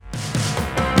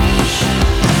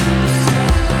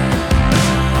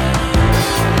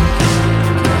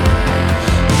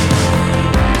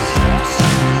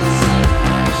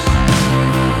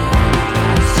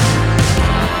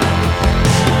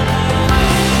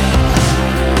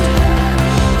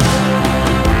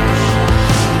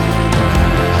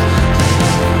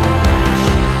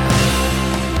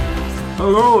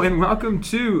welcome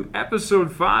to episode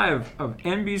 5 of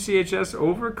NBCHS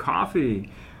Over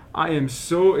Coffee. I am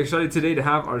so excited today to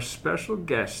have our special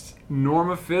guest,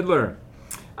 Norma Fiddler.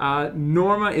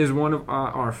 Norma is one of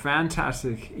our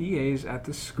fantastic EAs at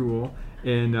the school,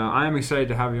 and I am excited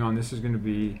to have you on. This is going to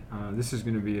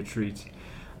be a treat.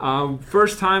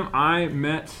 First time I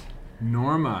met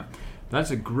Norma.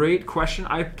 That's a great question.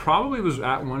 I probably was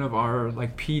at one of our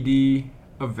PD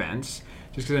events,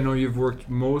 just because I know you've worked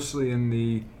mostly in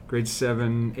the grade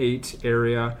 7, 8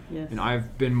 area, yes. And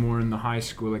I've been more in the high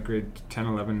school, like grade 10,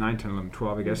 11, 9, 10, 11,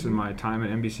 12, I guess, in my time at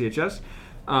NBCHS.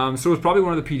 So it was probably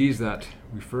one of the PDs that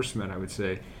we first met, I would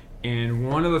say. And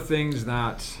one of the things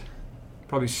that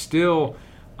probably still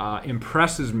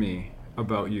impresses me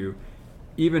about you,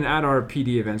 even at our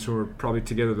PD events, where we're probably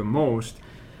together the most,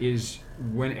 is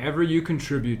whenever you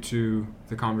contribute to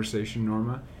the conversation,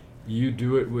 Norma, you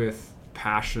do it with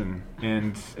passion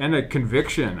and a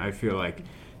conviction, I feel like.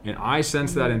 And I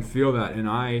sense that and feel that, and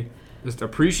I just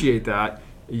appreciate that.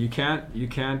 You can't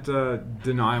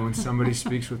deny when somebody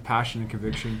speaks with passion and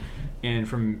conviction, and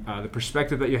from the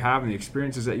perspective that you have and the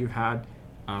experiences that you've had.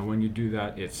 When you do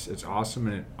that, it's awesome,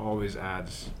 and it always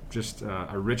adds just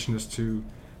a richness to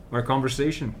our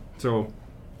conversation. So,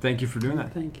 thank you for doing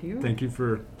that. Thank you. Thank you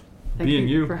for Thank being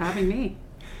you. For having me.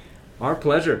 Our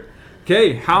pleasure.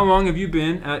 Okay, how long have you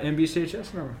been at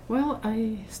NBCHS, Norma? Well,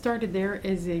 I started there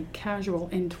as a casual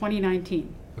in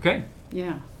 2019. Okay.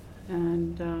 Yeah,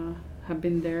 and have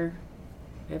been there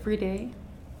every day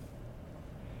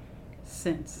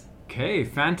since. Okay,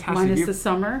 fantastic. Minus the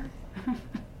summer.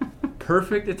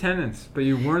 Perfect attendance, but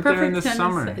you weren't there in the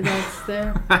summer.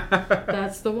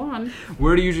 That's the one.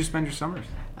 Where do you usually spend your summers?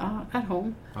 At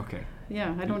home. Okay.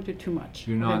 Yeah, I don't do too much.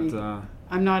 You're not.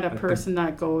 I'm not a person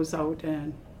that goes out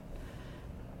and.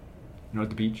 Not at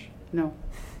the beach? No.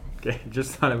 Okay,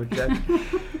 just thought I would check.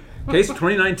 Okay, so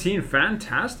 2019,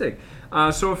 fantastic.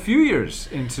 So a few years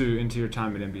into your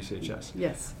time at NBCHS.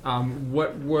 Yes.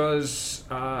 What was,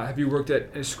 have you worked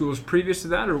at schools previous to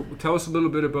that, or tell us a little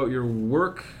bit about your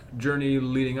work journey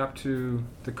leading up to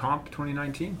the Comp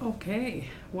 2019? Okay,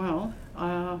 well,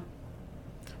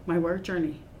 my work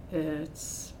journey,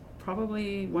 it's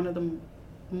probably one of the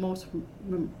most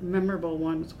memorable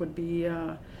ones would be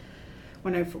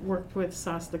when I worked with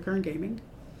SAS Liquor and Gaming.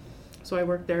 So I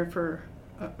worked there for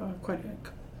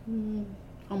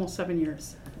almost 7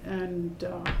 years, and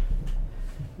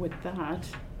with that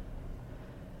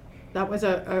was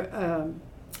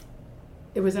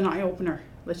it was an eye opener.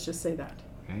 Let's just say that.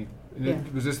 Okay. Yeah.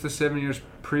 Was this the 7 years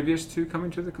previous to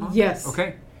coming to the Comp? Yes.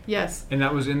 Okay. Yes. And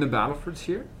that was in the Battlefords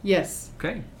here? Yes.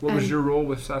 Okay. What was your role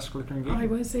with SAS Liquor and Gaming? I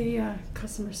was a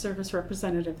customer service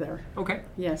representative there. Okay.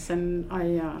 Yes, and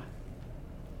I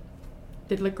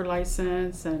did liquor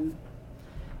license and.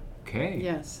 Okay.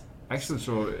 Yes. Excellent.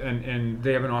 So, and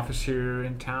they have an office here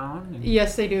in town?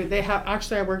 Yes, they do. They have.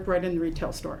 Actually, I worked right in the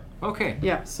retail store. Okay.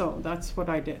 Yeah, so that's what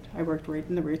I did. I worked right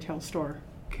in the retail store.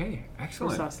 Okay,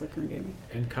 excellent. For SAS Liquor and Gaming.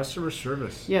 And customer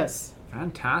service. Yes.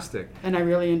 Fantastic. And I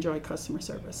really enjoy customer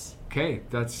service. Okay,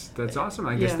 that's awesome.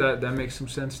 I guess that makes some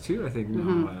sense too. I think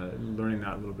learning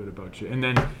that a little bit about you. And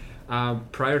then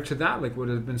prior to that, what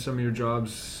have been some of your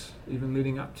jobs even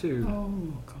leading up to?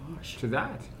 Oh gosh. To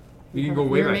that. You can go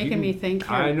way back. You're making me think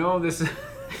here. I know this is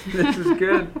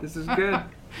good. This is good.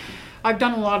 I've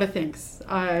done a lot of things.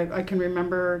 I can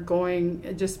remember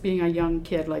just being a young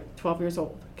kid, like 12 years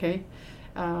old, okay?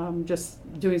 Just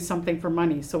doing something for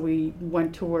money. So we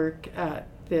went to work at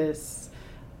this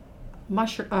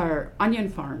onion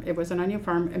farm. It was an onion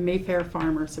farm, Mayfair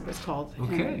Farmers it was called.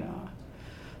 Okay. And,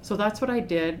 so that's what I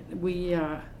did. We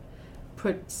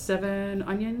put 7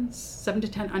 to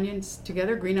 10 onions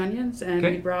together, green onions, and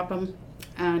we'd wrap them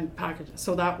and package it.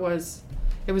 So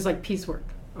it was like piecework.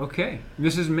 Okay.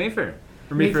 This is Mayfair.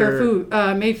 Mayfair Food.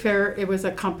 Mayfair, it was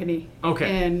a company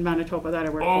in Manitoba that I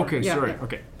worked for. Okay, sorry. Yeah.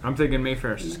 Okay. I'm thinking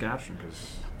Mayfair, Saskatchewan,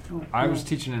 because I was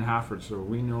teaching in Hafford, so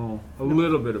we know a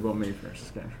little bit about Mayfair,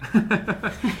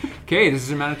 Saskatchewan. Okay, this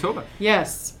is in Manitoba.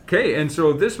 Yes. Okay, and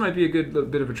so this might be a good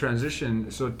bit of a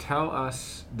transition. So tell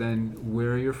us then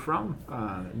where you're from,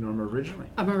 Norma, originally.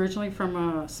 I'm originally from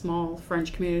a small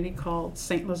French community called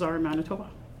St. Lazar, Manitoba.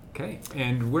 Okay,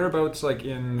 and whereabouts, if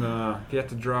you had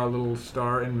to draw a little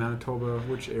star in Manitoba,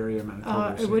 which area of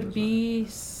Manitoba? It would be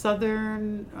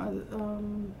southern,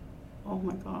 oh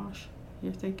my gosh,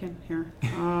 you're thinking here.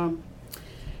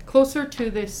 Closer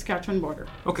to the Saskatchewan border.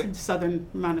 Okay. Southern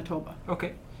Manitoba.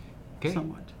 Okay.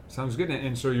 Somewhat. Sounds good.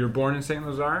 And so you're born in St.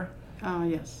 Lazar?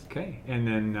 Yes. Okay, and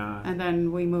then... and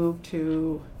then we moved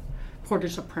to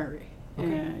Portage-la-Prairie.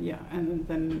 Okay. And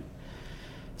then...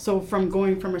 So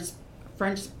going from a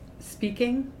French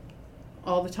speaking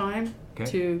all the time Okay.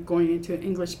 to going into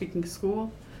English speaking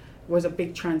school was a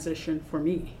big transition for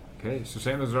me. Okay, so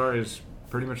Saint Lazar is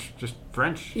pretty much just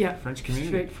French. Yeah, French community.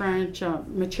 straight French,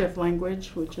 Michif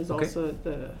language, which is Okay. also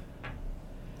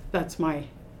that's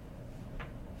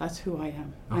who I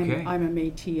am. Okay. I'm a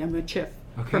Métis, I'm a Michif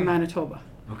Okay. from Manitoba.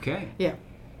 Okay. Yeah.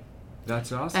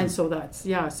 That's awesome. And so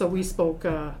so we spoke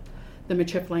the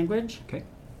Michif language. Okay.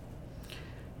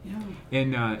 Yeah.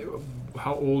 And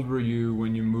how old were you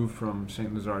when you moved from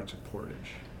Saint Lazar to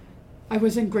Portage? I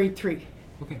was in grade 3.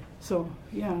 Okay. So,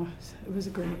 yeah, it was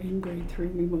in grade 3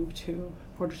 we moved to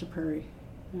Portage la Prairie.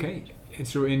 Okay. And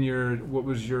so what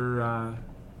was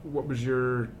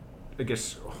your I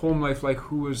guess home life like?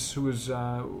 Who was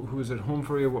at home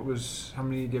for you? Do you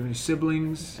have any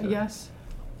siblings? Yes,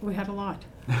 we had a lot.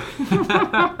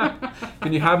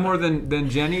 Can you have more than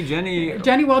Jenny?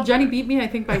 Jenny beat me, I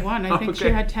think, by 1. I think she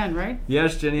Okay. had 10, right?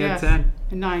 Yes, Jenny Yes. had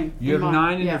 10. 9. You have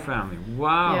 9 in yeah. your family.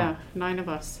 Wow. Yeah, 9 of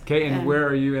us. Okay, and where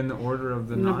are you in the order of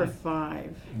the Number 9?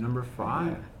 5. Number 5.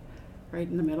 Yeah, right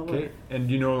in the middle. Okay, and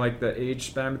do you know like the age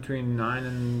span between 9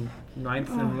 and 9th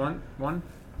and 1?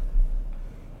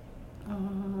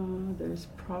 There's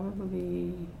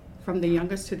probably from the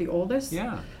youngest to the oldest.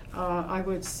 Yeah. I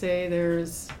would say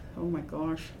there's, oh my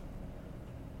gosh,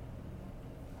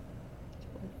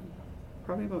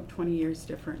 probably about 20 years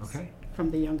difference. Okay.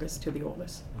 From the youngest to the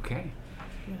oldest. Okay.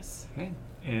 Yes. Okay.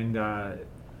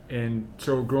 And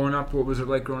so growing up, what was it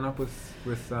like growing up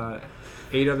with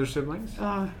 8 other siblings?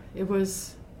 It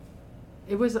was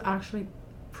actually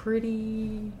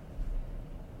pretty.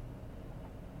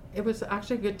 It was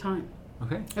actually a good time.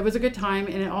 Okay. It was a good time,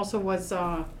 and it also was.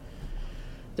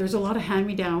 There was a lot of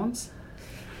hand-me-downs.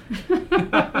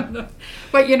 But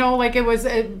like it was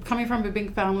coming from a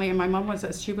big family, and my mom was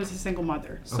a single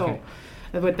mother. So, Okay.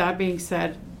 With that being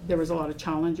said, there was a lot of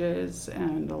challenges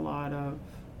and a lot of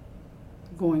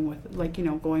going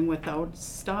without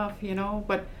stuff,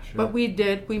 But Sure.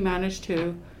 we managed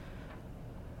to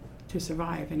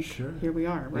survive, and Sure. here we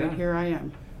are. Right Yeah. here I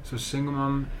am. So single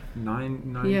mom,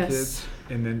 9 Yes. kids,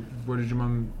 and then what did your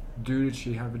mom do? Did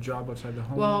she have a job outside the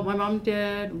home? Well, my mom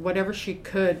did whatever she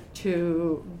could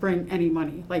to bring any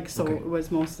money. Okay. It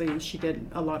was mostly, she did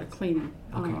a lot of cleaning.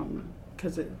 Okay.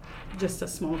 Because it's just a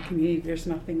small community, there's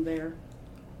nothing there.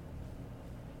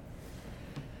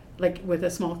 Like with a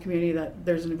small community, that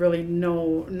there's really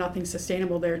nothing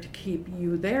sustainable there to keep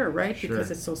you there, right? Sure.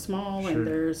 Because it's so small Sure. and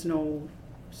there's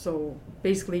so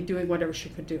basically doing whatever she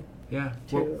could do. Yeah.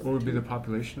 What would be the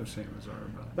population of Saint Lazar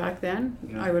about? Back then,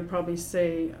 Yeah. I would probably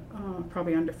say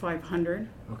probably under 500.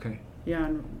 Okay.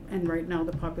 Yeah, and right now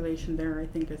the population there, I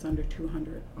think, is under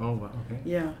 200. Oh, wow. Okay.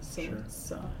 Yeah, so Sure.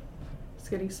 it's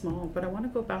getting small, but I want to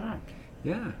go back.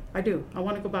 Yeah. I do. I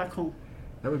want to go back home.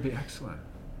 That would be excellent.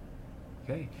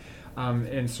 Okay.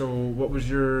 And so what was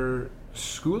your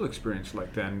school experience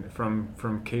like then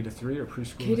from K to 3 or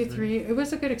preschool? K to 3, it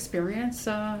was a good experience.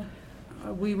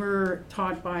 We were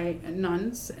taught by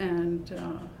nuns, and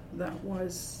that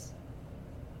was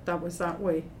that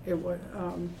way. It was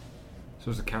So it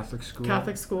was a Catholic school?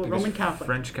 Catholic school, I guess Roman Catholic.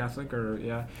 French Catholic or,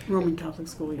 yeah? Roman Catholic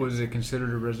school, yes. Was it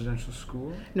considered a residential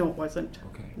school? No, it wasn't.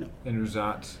 Okay. No. And was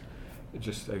that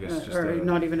just Or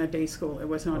not even a day school. It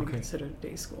was not even Okay. considered a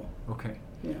day school. Okay.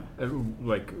 Yeah.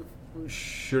 Like,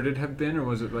 should it have been, or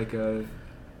was it like a...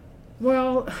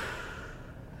 Well,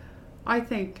 I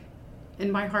think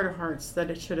in my heart of hearts that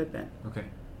it should have been. Okay.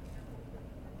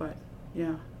 But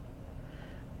yeah.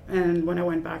 And when I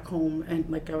went back home, and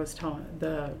like I was telling,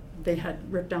 they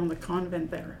had ripped down the convent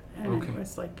there, and Okay. it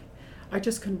was like, I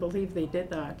just couldn't believe they did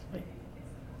that. Like,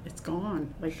 it's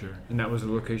gone. Like, Sure. And that was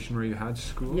the location where you had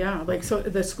school? yeah, like Okay. so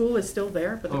the school is still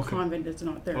there, but the Okay. convent is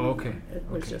not there. Oh, anymore. okay. It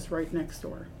was Okay. just right next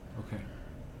door. Okay.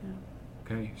 Yeah.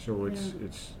 Okay. So Yeah.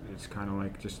 it's kind of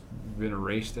like just been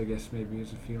erased, I guess, maybe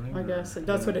as a feeling? I or- guess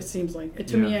that's yeah. what it seems like.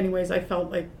 To me, Yeah. anyways, I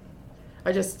felt like,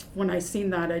 when I seen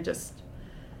that, I just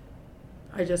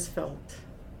felt,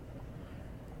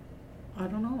 I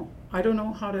don't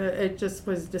know how to, it just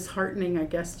was disheartening, I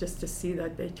guess, just to see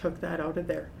that they took that out of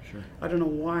there. Sure. I don't know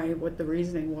what the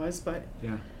reasoning was, but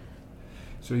Yeah.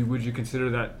 So would you consider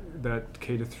that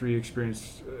K to 3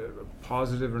 experience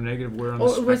positive or negative? Where on the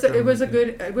it was spectrum it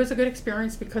was a good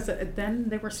experience, because then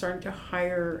they were starting to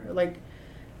hire like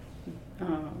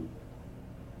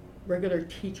regular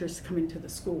teachers coming to the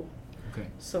school. Okay.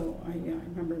 So I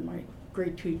remember my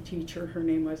grade 2 teacher, her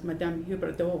name was Madame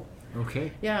Huberdeau.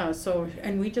 Okay. Yeah, so,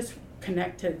 and we just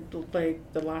connected like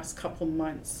the last couple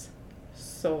months.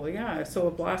 So yeah, so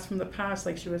a blast from the past,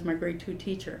 like she was my grade 2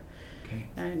 teacher. Okay.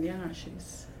 And yeah,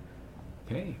 she's...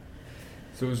 Okay.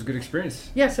 So it was a good experience.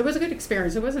 Yes, it was a good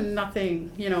experience. It wasn't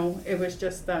nothing, it was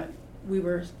just that we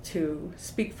were to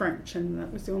speak French, and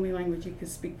that was the only language you could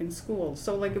speak in school.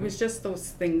 So like it was just those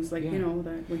things like, Yeah. you know,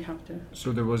 that we have to.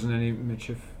 So there wasn't any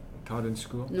Michif taught in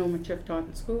school? No Michif taught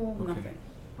in school, Okay. nothing.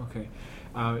 Okay.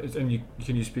 And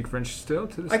can you speak French still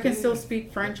to this I can day? still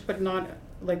speak French, but not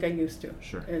like I used to.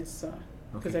 Sure. It's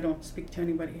because Okay. I don't speak to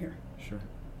anybody here. Sure.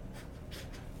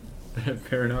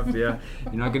 Fair enough. Yeah,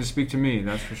 you're not going to speak to me.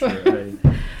 That's for sure.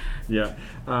 Yeah.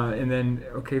 And then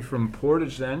from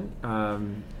Portage then.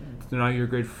 So now you're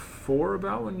grade 4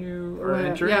 about when you are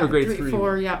entering, or grade 3?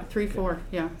 4. Yeah, 3, 4.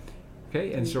 Yeah.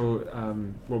 Okay. And so,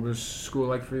 what was school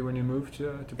like for you when you moved to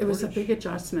Portage? It was a big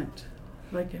adjustment.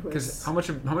 Like it was. Because how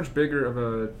much bigger of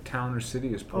a town or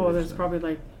city is Portage? Oh, there's then? probably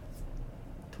like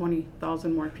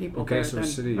 20,000 more people. Okay, there so than,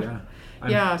 city, yeah.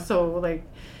 Yeah, so like,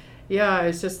 yeah,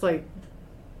 it's just like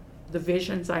the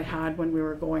visions I had when we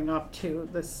were going up to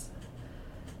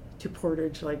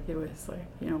Portage. Like it was like,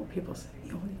 you know, people say,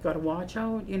 you know, you got to watch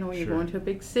out. You know, you're Sure. going to a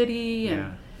big city,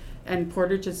 Yeah. and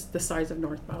Portage is the size of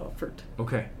North Battleford.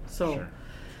 Okay. So Sure.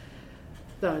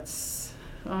 that's.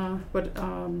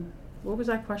 What was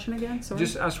that question again? Sorry.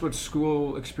 Just ask what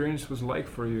school experience was like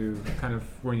for you, kind of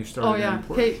when you started. Oh yeah. in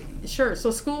Portage. Okay. Sure.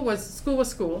 So school was school.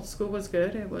 School was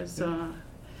good. It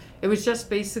was just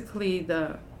basically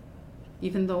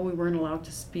even though we weren't allowed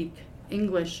to speak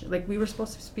English, like we were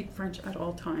supposed to speak French at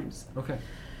all times. Okay.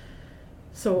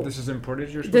 So This is in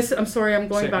Portage. You're this. I'm sorry. I'm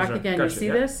going Say- back sorry. again. Gotcha, You see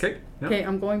yeah. this? Okay. No. Okay.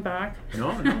 I'm going back.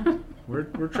 No. We're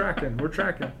tracking. We're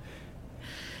tracking.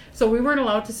 So we weren't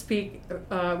allowed to speak.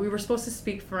 We were supposed to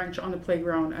speak French on the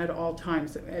playground at all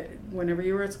times. Whenever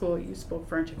you were at school, you spoke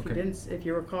French. If Okay. you didn't, if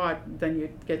you were caught, then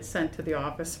you'd get sent to the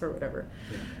office or whatever.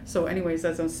 Yeah. So, anyways,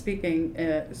 as I'm speaking,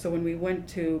 so when we move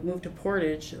to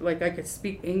Portage, like I could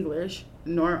speak English,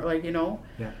 like you know,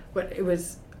 Yeah. but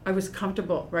I was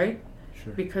comfortable, right?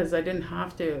 Sure. Because I didn't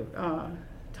have to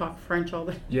talk French all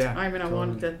the Yeah, time, and I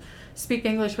wanted totally. to speak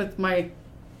English with my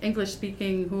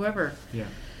English-speaking whoever. Yeah.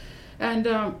 And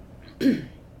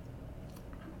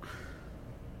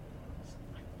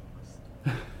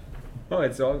Oh,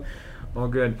 it's all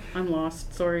good. I'm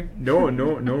lost. Sorry. No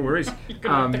worries. You're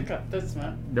gonna have to cut this,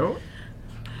 man. No.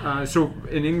 So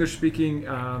in English speaking.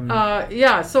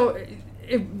 Yeah. So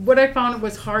what I found it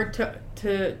was hard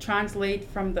to translate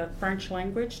from the French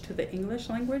language to the English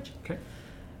language. Okay.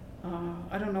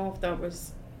 I don't know if that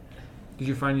was. Did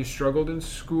you find you struggled in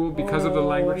school because of the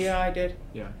language? Yeah, I did.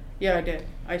 Yeah. Yeah, I did.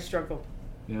 I struggled.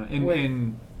 Yeah.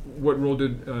 And what role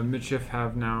did Michif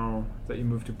have now that you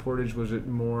moved to Portage? Was it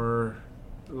more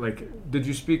like, did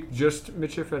you speak just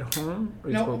Michif at home? Or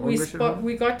you No, spoke we English at home?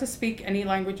 we got to speak any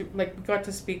language. Like we got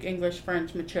to speak English,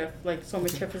 French, Michif. Like so,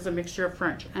 Michif is a mixture of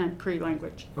French and Cree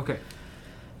language. Okay.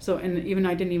 So and even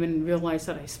I didn't even realize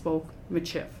that I spoke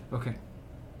Michif. Okay.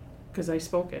 Because I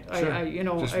spoke it. Sure. I you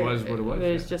know, Just was what it was,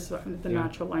 It was yeah. just the Yeah.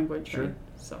 natural language, Sure. right?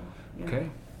 So, yeah.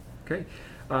 Okay.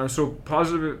 So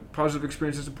positive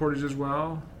experiences at Portage as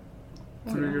well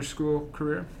through yeah. your school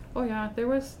career. Oh yeah, there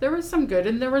was some good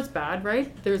and there was bad, right?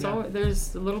 There's Yeah.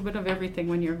 there's a little bit of everything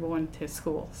when you're going to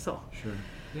school. So. Sure.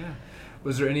 Yeah.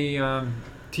 Was there any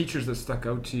teachers that stuck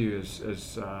out to you as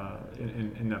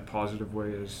in that positive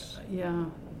way? As Yeah,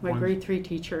 my one- grade 3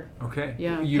 teacher. Okay.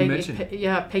 Yeah, You mentioned.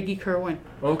 Peggy Kerwin.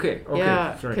 Okay.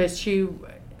 Yeah, Sorry. because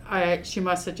she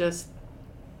must have just,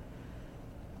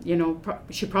 you know,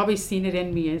 she probably seen it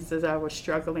in me as I was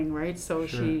struggling, right? So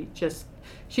Sure.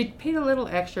 she paid a little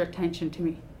extra attention to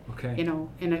me, Okay. you know,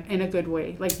 in a good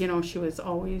way. Like, you know, she was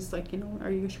always like, you know,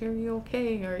 are you sure you're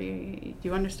okay? Do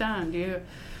you understand?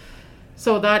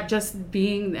 So that just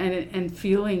being and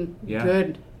feeling Yeah.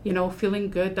 good, you know, feeling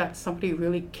good that somebody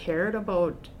really cared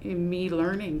about me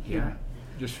learning Yeah. here.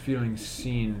 Just feeling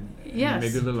seen. And Yes.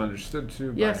 maybe a little understood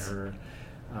too Yes. by her.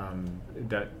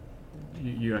 That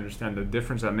you understand the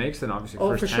difference that makes, and obviously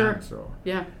Oh, for firsthand. sure. So.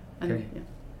 Yeah. And, Okay. yeah.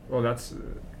 Well, that's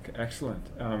excellent.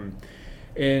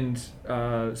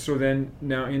 So then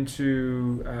now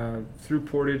into through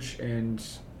Portage and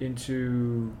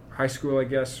into high school, I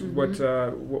guess. Mhm.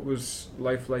 What was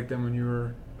life like then when you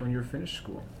were finished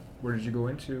school? Where did you go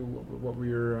into? What were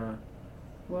your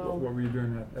what were you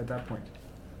doing at that point?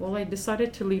 Well, I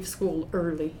decided to leave school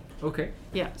early. Okay.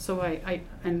 Yeah, so I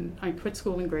quit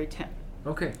school in grade 10.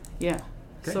 Okay. Yeah.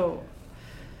 Okay. So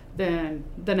then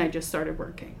I just started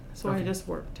working. So I Okay. just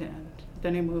worked, and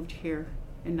then I moved here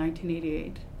in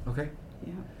 1988. Okay.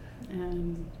 Yeah.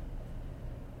 And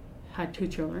had 2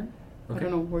 children. I Okay.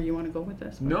 don't know where you want to go with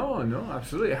this. but- No,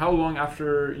 absolutely. How long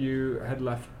after you had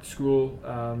left school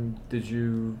did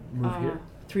you move here?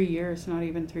 3 years, not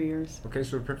even 3 years. Okay,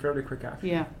 so fairly quick after.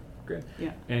 Yeah. Good.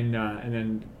 Yeah. And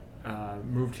then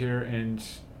moved here, and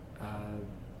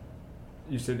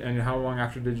you said, and how long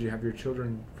after did you have your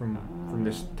children from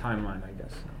this timeline, I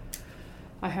guess?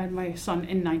 I had my son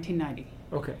in 1990.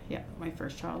 Okay. Yeah, my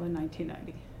first child in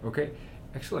 1990. Okay,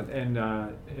 excellent. And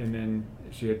then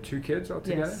so you had 2 kids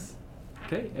altogether? Yes.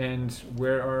 Okay, and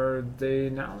where are they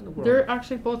now in the world? They're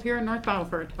actually both here in North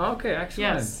Battleford. Okay,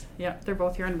 excellent. Yes, yeah, they're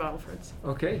both here in Battlefords.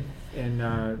 Okay, and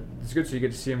it's good, so you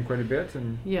get to see them quite a bit,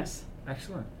 and Yes.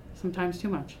 excellent. Sometimes too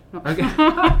much. No. Okay.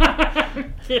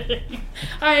 I'm kidding.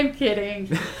 I'm kidding.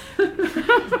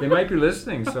 They might be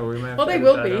listening, so we might have Well, to they edit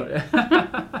will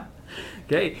that out.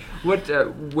 Okay, what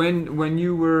when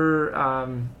you were,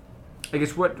 I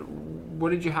guess what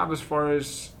did you have as far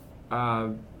as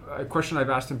a question I've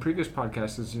asked in previous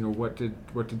podcasts is, what did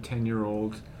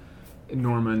 10-year-old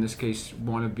Norma in this case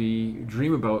want to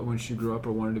dream about when she grew up,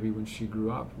 or wanted to be when she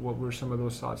grew up? What were some of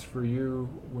those thoughts for you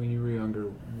when you were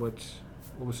younger? What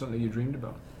was something that you dreamed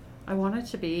about? I wanted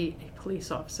to be a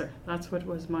police officer. That's what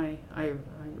was I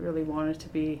really wanted to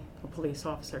be a police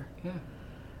officer. Yeah,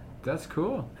 that's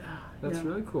cool. That's Yeah.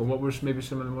 really cool. What were maybe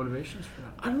some of the motivations for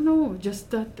that? I don't know, just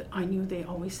that I knew they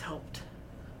always helped.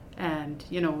 And,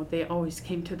 they always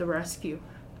came to the rescue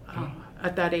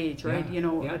at that age, right?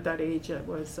 Yeah. At that age it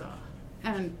was,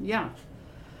 and yeah.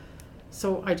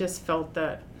 So I just felt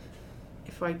that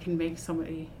if I can make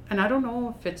somebody, and I don't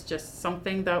know if it's just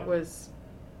something that was,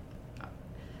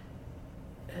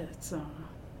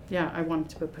 I wanted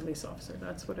to be a police officer.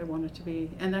 That's what I wanted to be.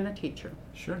 And then a teacher.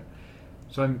 Sure.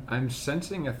 So I'm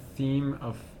sensing a theme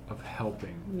of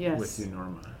helping with you,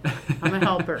 Norma. I'm a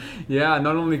helper. Yeah,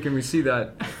 not only can we see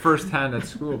that firsthand at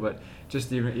school, but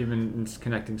just even in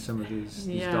connecting some of these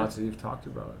dots that you've talked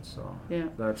about. So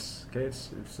that's okay. It's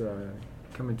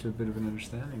coming to a bit of an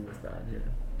understanding with that here.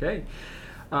 Okay.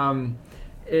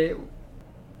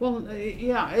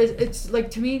 It's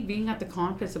like, to me, being at the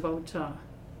comp is about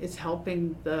it's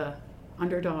helping the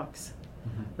underdogs.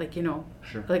 Mm-hmm. Like,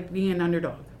 Sure. like being an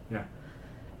underdog. Yeah.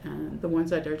 And the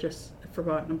ones that are just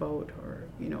forgotten about, or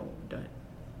that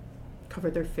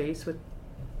cover their face with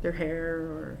their hair,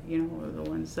 or the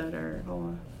ones that are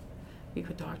you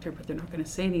could talk to her but they're not going to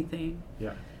say anything.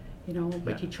 Yeah.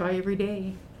 But you try every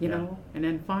day, and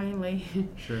then finally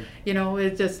Sure.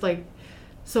 it's just like,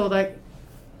 so like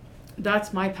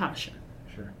that's my passion.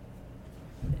 Sure.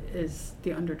 Is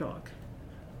the underdog,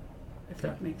 if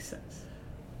that makes sense.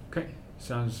 Okay.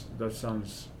 That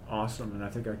sounds awesome, and I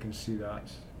think I can see that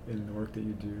in the work that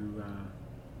you do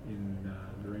in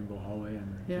the Rainbow Hallway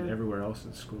and everywhere else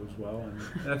at school as well.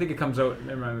 And I think it comes out,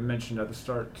 remember I mentioned at the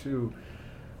start too,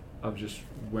 of just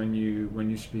when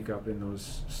you speak up in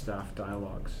those staff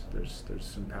dialogues, there's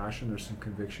some passion, there's some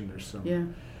conviction, there's some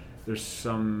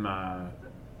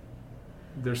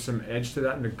edge to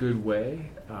that in a good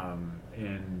way,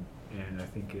 and I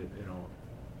think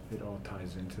it all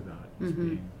ties into that as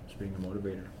being the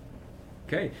motivator.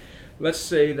 Okay, let's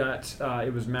say that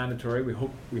it was mandatory. We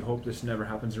hope this never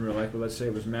happens in real life, but let's say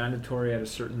it was mandatory at a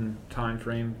certain time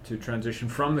frame to transition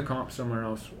from the comp somewhere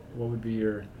else. What would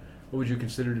you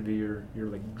consider to be your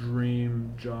like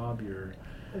dream job, your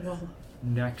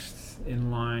next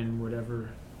in line,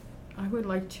 whatever? I would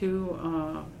like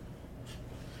to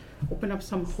open up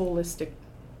some holistic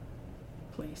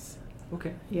place.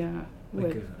 Okay. Yeah,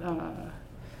 like with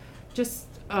just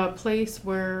a place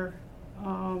where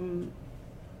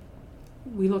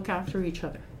we look after each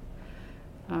other.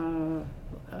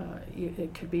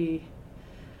 It could be,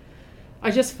 I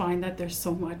just find that there's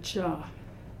so much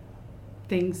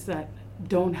things that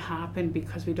don't happen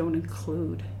because we don't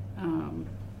include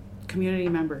community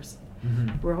members.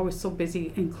 Mm-hmm. We're always so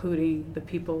busy including the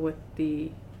people with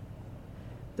the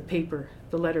paper,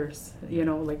 the letters,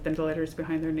 like the letters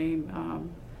behind their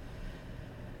name.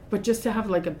 But just to have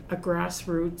like a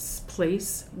grassroots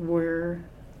place where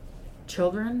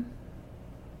children,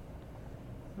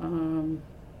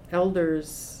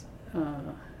 elders,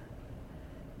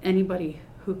 anybody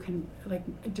who can, like,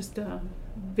 just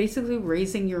basically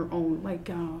raising your own,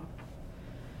 like,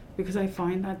 because I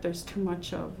find that there's too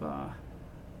much of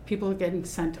people getting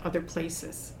sent other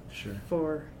places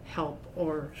for help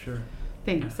or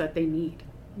things that they need,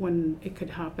 when it could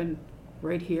happen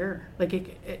right here.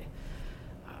 Like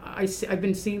I've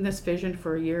been seeing this vision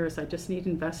for years. I just need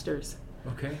investors.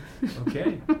 Okay.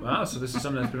 Wow. So this is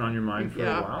something that's been on your mind for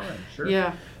a while then. Sure.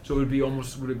 Yeah. So would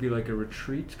it be like a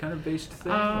retreat kind of based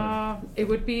thing? It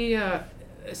would be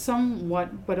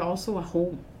somewhat, but also a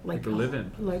home. Like a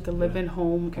live-in. Like a live-in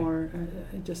home, or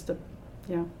just a,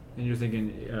 And you're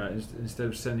thinking instead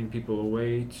of sending people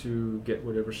away to get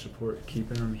whatever support,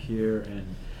 keeping them here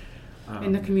and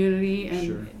in the community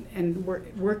and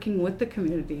working with the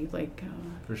community, like.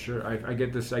 For sure, I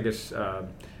get this. I guess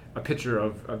a picture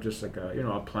of just like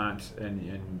a plant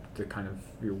and the kind of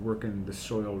you're working the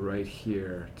soil right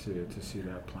here to see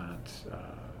that plant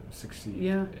succeed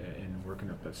in working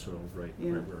up that soil right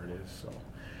where it is. So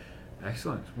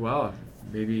excellent. Well,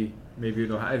 maybe it's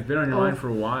been on your mind for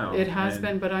a while. It has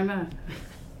been, but I'm a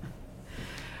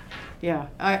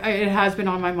it has been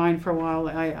on my mind for a while.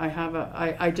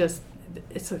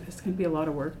 It's going to be a lot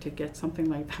of work to get something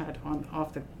like that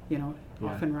off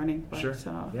and running. But, sure.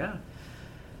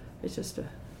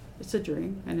 It's a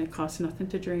dream, and it costs nothing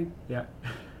to dream. Yeah.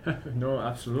 No,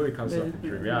 absolutely it costs nothing to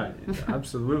dream. Yeah,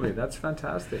 absolutely. That's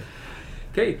fantastic.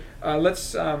 Okay,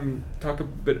 let's talk a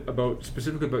bit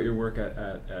specifically about your work at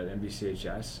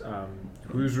NBCHS.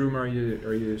 Whose room are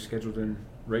you scheduled in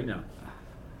right now?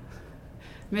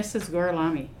 Mrs.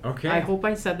 Gorlami. Okay. I hope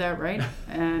I said that right,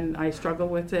 and I struggle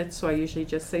with it, so I usually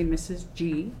just say Mrs.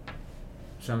 G.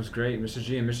 Sounds great, Mrs.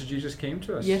 G. And Mrs. G just came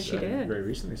to us. Yes, she did. Very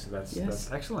recently, so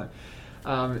that's excellent.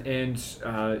 And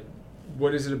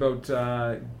what is it about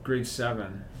grade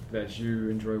 7 that you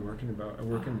enjoy working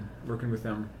with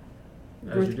them?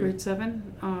 Grade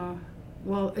 7?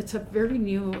 Well, it's a very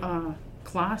new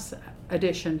class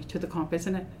addition to the comp,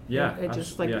 isn't it? Yeah.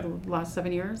 Just like the last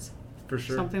 7 years? For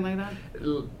sure. Something like that?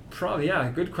 Probably, yeah.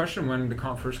 Good question when the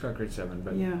comp first got grade 7,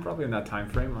 but probably in that time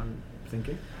frame, I'm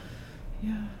thinking.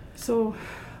 Yeah. So,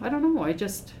 I don't know.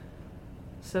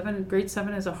 Grade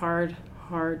 7 is a hard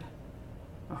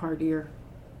year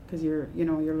because you're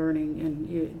learning and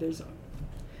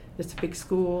it's a big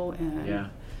school and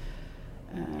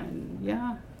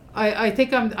I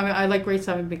think I like grade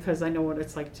 7 because I know what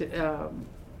it's like to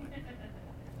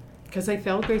because I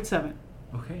failed grade 7.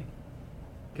 Okay.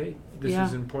 This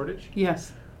is in Portage?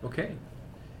 Yes. Okay.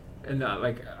 And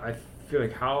I feel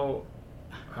like how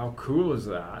cool is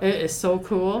that? It is so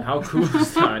cool. How cool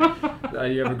is that?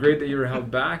 You have a grade that you were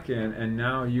held back in, and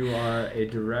now you are a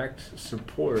direct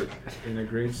support in a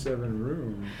grade 7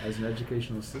 room as an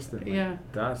educational assistant.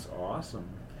 That's awesome.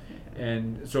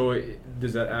 And so,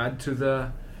 does that add to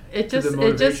the? It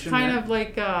just kind of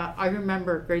like I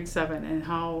remember grade 7 and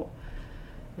how,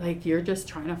 like you're just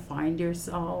trying to find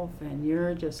yourself, and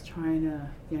you're just trying to,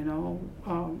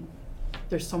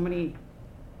 there's so many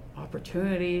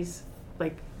opportunities.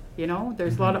 Like,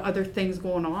 there's a lot of other things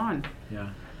going on.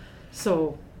 Yeah.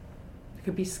 So it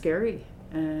could be scary,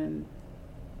 and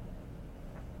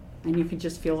you can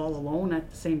just feel all alone at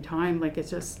the same time. Like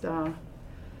it's just, a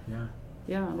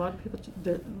lot of people.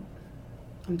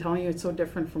 I'm telling you, it's so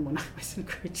different from when I was in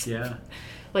grade 7. Yeah.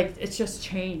 Like it's just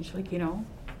changed. Like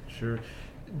Sure.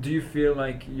 Do you feel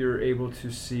like you're able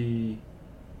to see?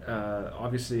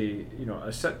 Obviously,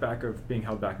 a setback of being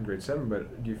held back in grade 7,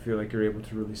 but do you feel like you're able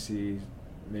to really see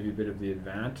maybe a bit of the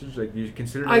advantage? Like, do you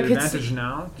consider it an advantage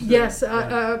now? Yes,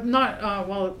 I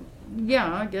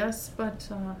guess, but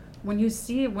when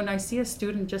I see a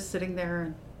student just sitting there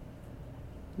and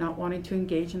not wanting to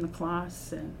engage in the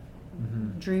class and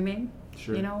dreaming,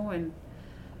 sure. And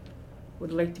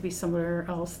would like to be somewhere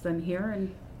else than here,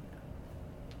 and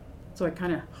so I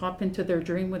kind of hop into their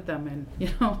dream with them, and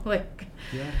it's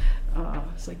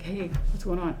like, hey, what's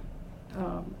going on?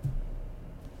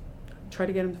 Try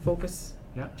to get them to focus.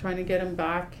 Yeah. Trying to get them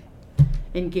back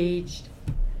engaged,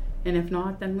 and if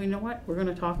not, then we know what we're going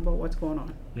to talk about what's going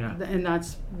on. Yeah. And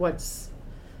that's what's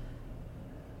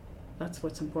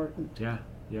important. Yeah,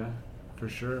 for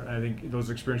sure. I think those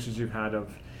experiences you've had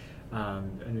of,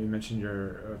 and you mentioned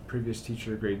your previous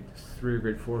teacher, grade 3 or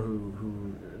grade 4,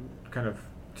 who kind of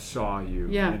saw you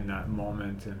in that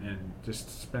moment and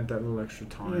just spent that little extra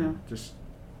time just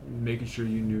making sure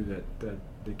you knew that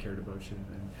they cared about you,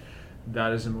 and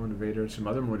that is a motivator. Some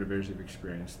other motivators you've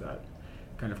experienced that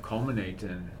kind of culminate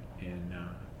in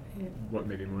what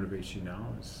maybe motivates you now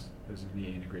as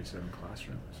me in a grade 7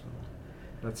 classroom. So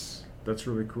that's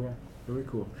really cool.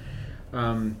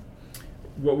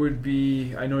 What would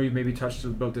be, I know you maybe touched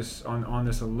about this on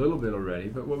this a little bit already,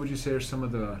 but what would you say are some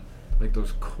of the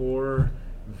those core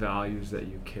values that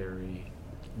you carry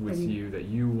with you that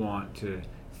you want to,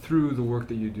 through the work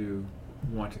that you do,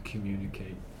 want to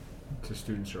communicate to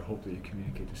students, or hope that you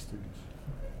communicate to students?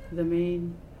 The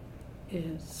main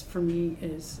for me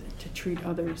is to treat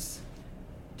others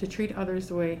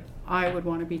the way I would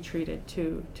want to be treated,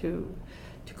 to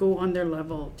go on their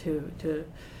level, to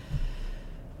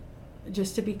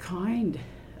just to be kind.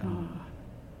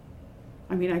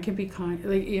 I mean, I can be kind.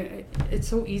 It's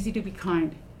so easy to be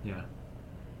kind. Yeah.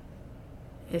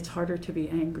 It's harder to be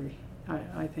angry,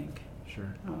 I think.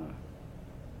 Sure. Oh,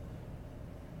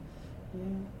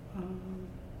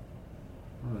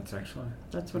 that's excellent.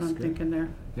 That's what I'm thinking there.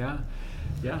 Yeah.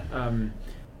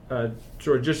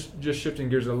 Sort of just shifting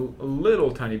gears a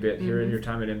little tiny bit here in your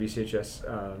time at NBCHS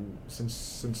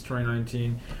since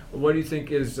 2019. What do you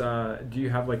think is? Do you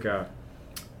have like a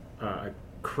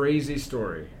crazy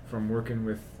story from working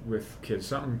with kids?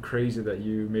 Something crazy that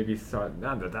you maybe thought,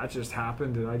 nah, that just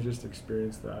happened? Did I just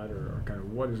experience that, or kind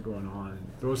of what is going on?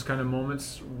 Those kind of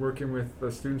moments working with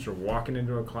the students, or walking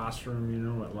into a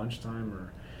classroom, at lunchtime,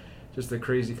 or just a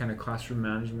crazy kind of classroom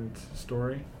management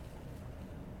story.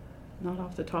 Not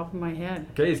off the top of my head.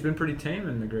 Okay, it's been pretty tame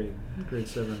in the grade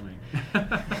 7 wing.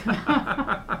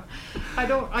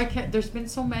 I can't, there's been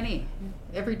so many.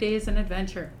 Every day is an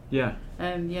adventure. Yeah.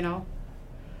 And,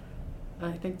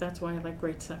 I think that's why I like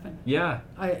grade 7. Yeah.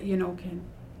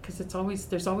 Because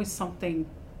there's always something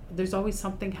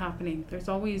happening. There's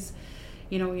always,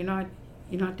 you're not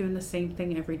doing the same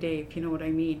thing every day, if you know what I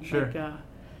mean. Sure. Like,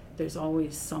 there's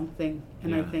always something.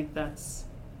 And I think that's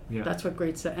what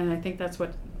grade 7, and I think that's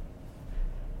what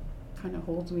kind of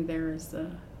holds me there, is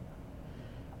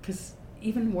because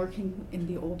even working in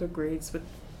the older grades with,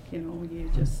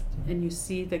 you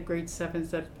see the grade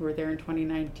 7s that were there in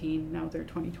 2019, now they're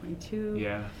 2022.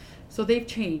 Yeah. So they've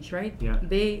changed, right? Yeah.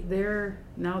 They're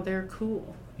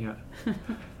cool. Yeah.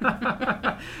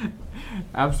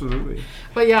 Absolutely.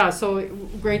 But yeah, so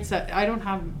grade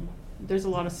 7, there's a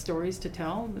lot of stories to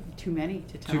tell, too many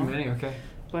to tell. Too many, okay.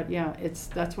 But yeah,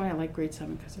 that's why I like grade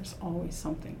 7, because there's always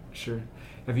something. Sure.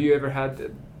 Have you ever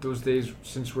had those days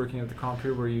since working at the comp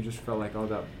here where you just felt like, oh,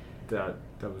 that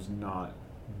was not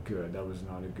good. That was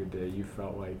not a good day. You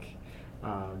felt like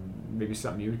maybe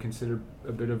something you would consider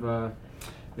a bit of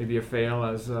maybe a fail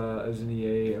as an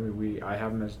EA. I mean, I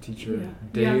have them as a teacher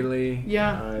daily.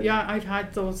 Yeah. I've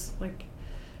had those,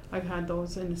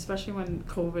 and especially when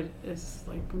COVID is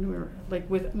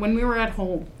when we were at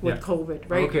home with COVID,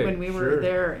 right? Okay, when we were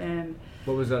there, and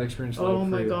what was that experience like? Oh for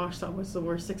my you? gosh, that was the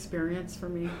worst experience for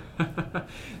me.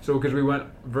 So because we went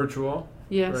virtual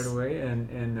right away,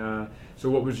 and so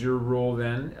what was your role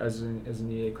then as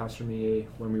an EA, classroom EA,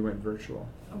 when we went virtual?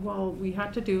 Well, we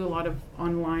had to do a lot of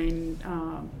online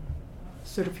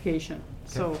certification.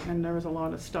 Okay. So, and there was a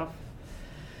lot of stuff.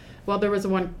 Well, there was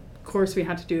one course we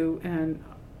had to do, and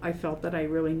I felt that I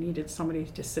really needed somebody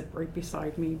to sit right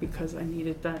beside me, because I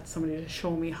needed somebody to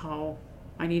show me how.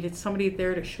 I needed somebody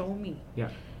there to show me. Yeah.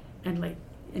 And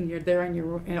you're there and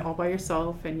you're all by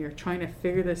yourself, and you're trying to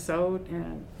figure this out,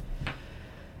 and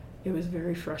it was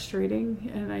very frustrating,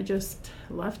 and I just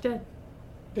left it.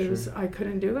 I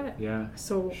couldn't do it. Yeah.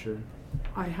 So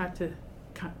I had to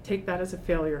take that as a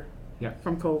failure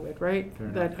from COVID, right? Fair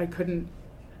that enough. I couldn't,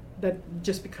 that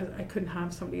just because I couldn't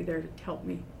have somebody there to help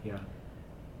me. Yeah.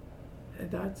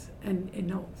 That's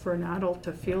for an adult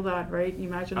to feel that, right? You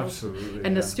imagine absolutely,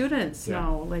 and the students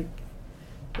now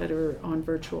that are on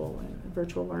virtual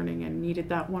learning and needed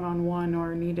that one-on-one,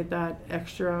 or needed that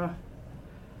extra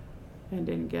and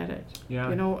didn't get it. Yeah.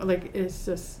 It's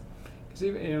just, because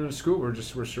even in school we are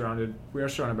surrounded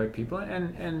by people,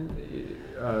 and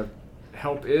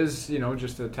help is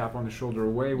just a tap on the shoulder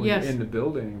away when you're in the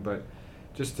building, but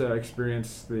just to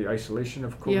experience the isolation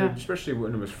of COVID, especially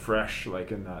when it was fresh,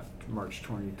 like in that March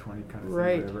 2020 kind of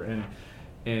thing, whatever,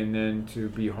 and then to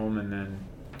be home, and then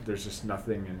there's just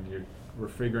nothing, and we're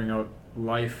figuring out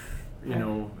life.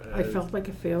 I felt like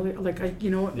a failure.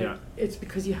 It's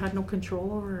because you had no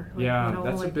control over.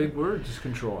 That's a big word, just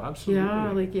control.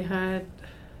 Absolutely. Yeah, you had.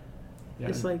 Yeah.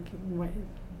 It's like,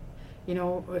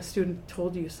 a student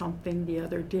told you something the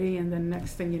other day, and then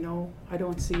next thing you know, I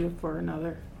don't see you for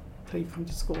another. Till you come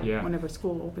to school, whenever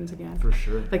school opens again. For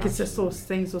sure. Absolutely. It's just those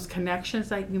things, those connections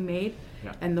that you made,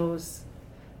 and those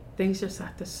things just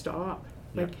have to stop.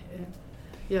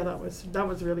 That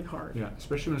was really hard. Yeah,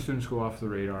 especially when students go off the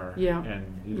radar. Yeah.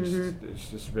 And you it's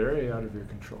just very out of your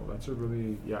control. That's a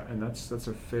really and that's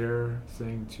a fair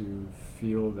thing to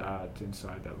feel that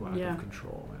inside, that lack of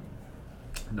control.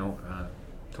 And no,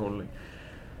 totally.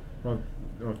 Well,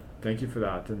 thank you for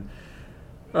that. And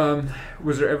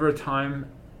was there ever a time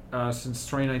since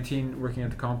 2019 working at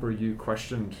the comp where you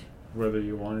questioned whether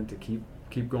you wanted to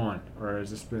keep going, or has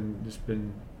this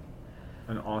been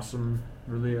an awesome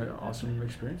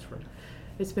experience for you?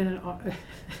 It's been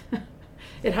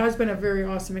it has been a very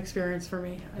awesome experience for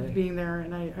me, being there,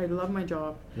 and I love my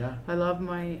job. Yeah. I love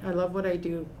what I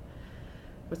do,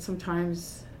 but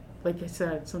sometimes, like I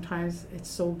said, sometimes it's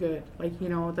so good.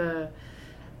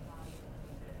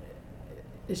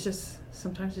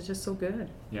 Sometimes it's just so good.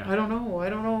 Yeah. I don't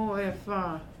know if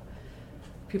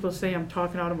people say I'm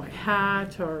talking out of my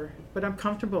hat, but I'm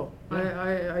comfortable.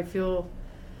 Yeah. I feel,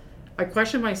 I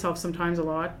question myself sometimes a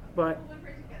lot, but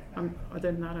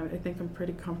other than that, I think I'm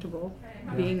pretty comfortable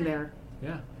being there.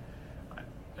 Yeah.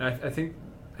 I think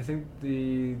I think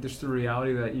just the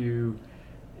reality that you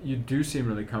do seem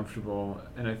really comfortable,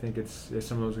 and I think it's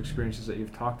some of those experiences that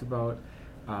you've talked about,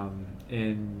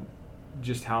 and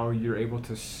just how you're able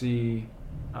to see,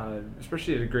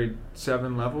 especially at a grade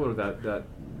 7 level or that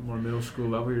more middle school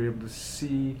level, you're able to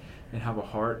see and have a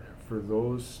heart for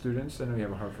those students. I know you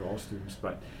have a heart for all students,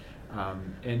 but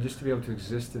and just to be able to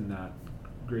exist in that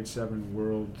grade 7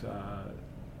 world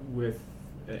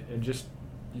and just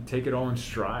you take it all in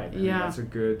stride. Yeah. That's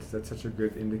such a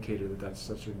good indicator that's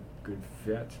such a good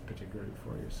fit, particularly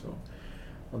for you. So,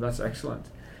 well, that's excellent.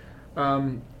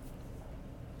 We're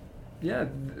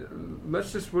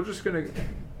just gonna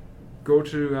go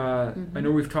to. I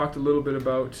know we've talked a little bit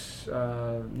about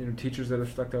teachers that have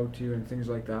stuck out to you and things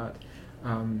like that,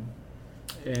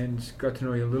 and got to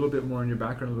know you a little bit more and your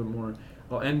background a little bit more.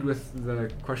 I'll end with the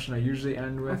question I usually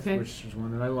end with, which is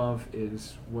one that I love,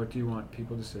 is what do you want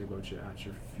people to say about you at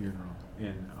your funeral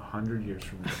in 100 years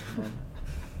from now?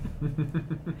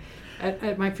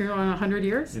 At my funeral in 100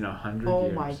 years? In 100 years. Oh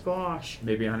my gosh.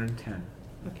 Maybe 110.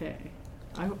 Okay.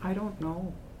 I don't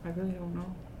know. I really don't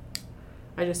know.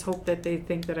 I just hope that they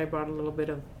think that I brought a little bit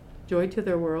of joy to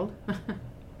their world.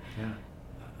 Yeah.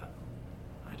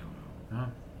 I don't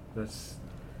know.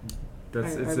 No, I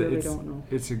really don't know.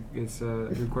 It's a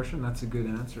good question. That's a good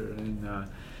answer, and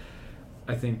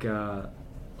I think a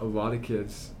lot of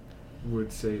kids would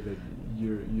say that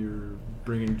you're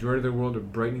bringing joy to their world or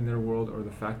brightening their world, or the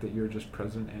fact that you're just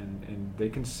present and they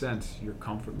can sense your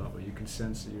comfort level. You can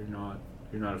sense that you're not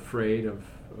afraid of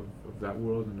that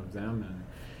world and of them,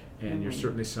 and you're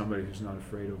certainly somebody who's not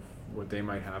afraid of what they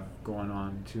might have going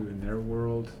on too in their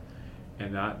world,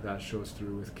 and that shows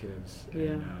through with kids.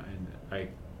 Yeah. And I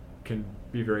can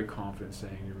be very confident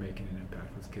saying you're making an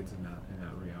impact with kids in that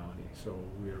reality. So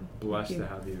we are blessed to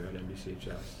have you at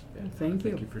NBCHS. And thank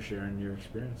you. Thank you for sharing your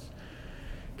experience.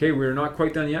 Okay, we're not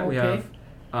quite done yet. Okay. We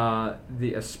have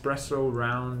the espresso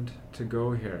round to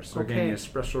go here. So again, the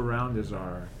espresso round is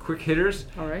our quick hitters.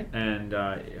 All right. And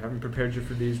I haven't prepared you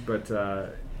for these, but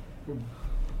we'll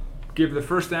give the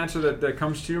first answer that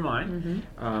comes to your mind.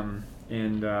 Mm-hmm.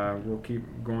 And we'll keep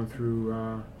going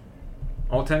through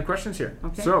all 10 questions here.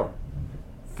 Okay. So,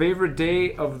 favorite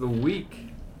day of the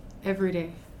week? Every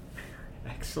day.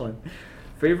 Excellent.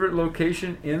 Favorite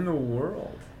location in the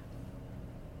world?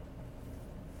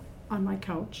 On my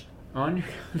couch.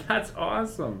 That's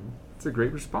awesome. That's a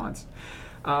great response.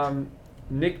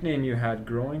 Nickname you had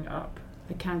growing up?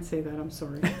 I can't say that, I'm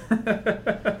sorry.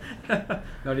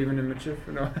 Not even in Michif?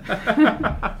 No.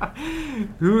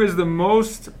 Who is the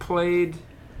most played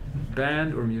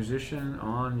band or musician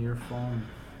on your phone?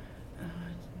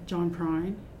 John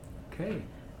Prine. Okay.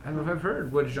 I don't know if I've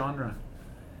heard. What genre?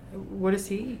 What is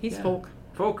he? He's folk.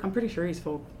 Folk? I'm pretty sure he's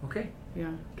folk. Okay.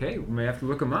 Yeah. Okay, we may have to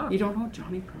look him up. You don't know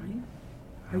Johnny Prine?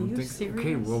 Are you serious?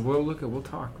 Okay, well we'll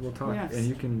talk. Yes. And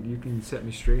you can set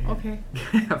me straight here. Okay.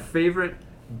 A favorite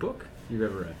book you've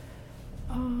ever read?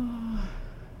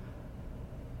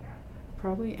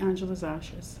 Probably Angela's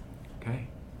Ashes. Okay.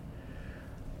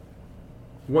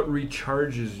 What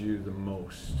recharges you the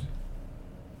most?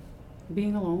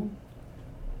 Being alone.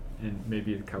 And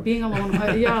maybe the couch. Being alone.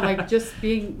 Yeah, like just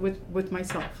being with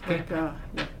myself. Okay. Like,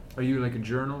 yeah. Are you like a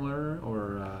journaler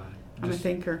or? I'm a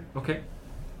thinker. Okay.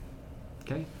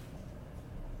 Okay.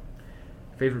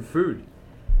 Favorite food?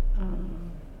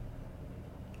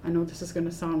 I know this is going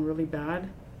to sound really bad,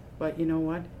 but you know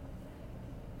what?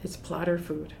 It's platter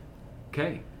food.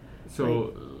 Okay.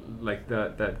 So like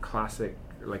that classic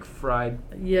like fried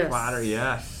platter,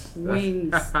 yes.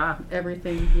 Wings,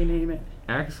 everything, you name it.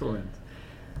 Excellent.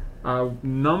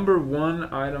 Number one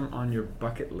item on your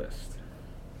bucket list?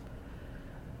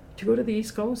 To go to the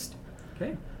East Coast.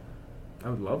 Okay. I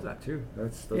would love that too.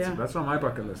 That's on my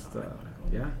bucket list.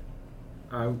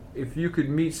 If you could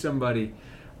meet somebody,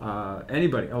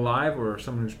 anybody, alive or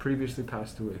someone who's previously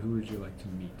passed away, who would you like to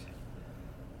meet?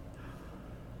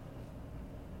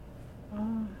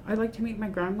 I'd like to meet my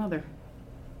grandmother.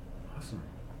 Awesome.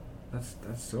 That's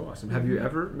so awesome. Have you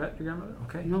ever met your grandmother?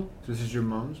 Okay. No. So this is your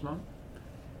mom's mom?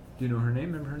 Do you know her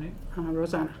name? Remember her name?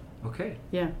 Rosanna. Okay.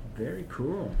 Yeah. Very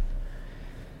cool.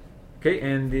 Okay,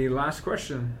 and the last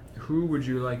question, who would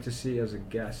you like to see as a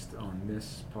guest on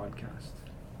this podcast?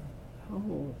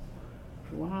 Oh,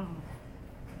 wow.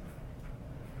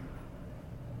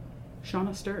 Shauna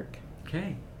Sturck.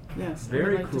 Okay. Yes, Very I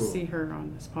would like cool. to see her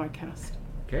on this podcast.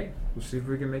 Okay, we'll see if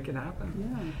we can make it happen.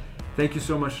 Yeah. Thank you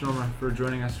so much, Norma, for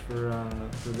joining us for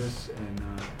this, and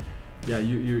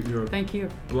you're Thank you.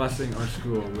 Blessing our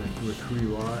school with who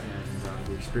you are and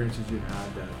the experiences you've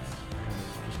had that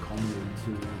just culminated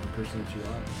into the person that you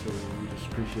are. So we just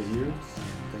appreciate you, and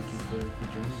thank you for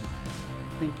joining us.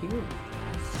 Thank you.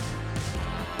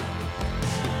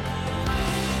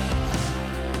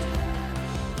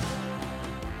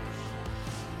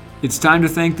 It's time to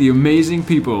thank the amazing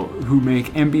people who make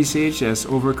NBCHS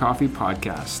Over Coffee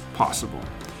podcast possible.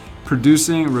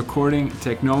 Producing and recording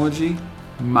technology,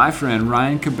 my friend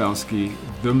Ryan Kobelsky,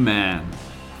 the man.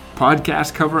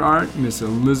 Podcast cover art, Miss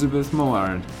Elizabeth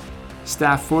Millard.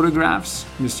 Staff photographs,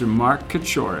 Mr. Mark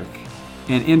Kotchorek.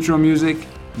 And intro music,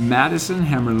 Madison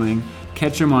Hemmerling.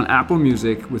 Catch him on Apple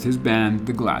Music with his band,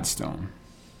 The Gladstone.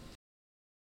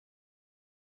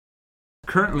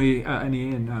 Currently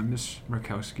in Miss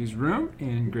Markowski's room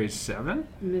in grade 7.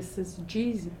 Mrs.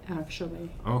 G's, actually.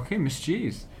 Okay, Miss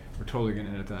G's. We're totally going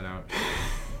to edit that out.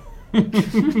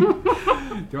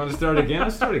 Do you want to start again?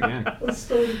 Let's start again.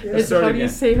 How do you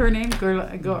say her name?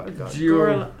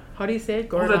 How do you say it?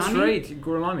 Gorlami? Oh, that's right.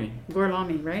 Gorlami.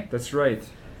 Gorlami, right? That's right.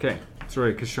 Okay.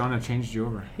 Sorry, because Shauna changed you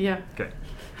over. Yeah. Okay.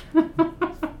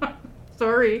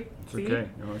 Sorry. It's okay.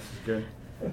 No, this is good.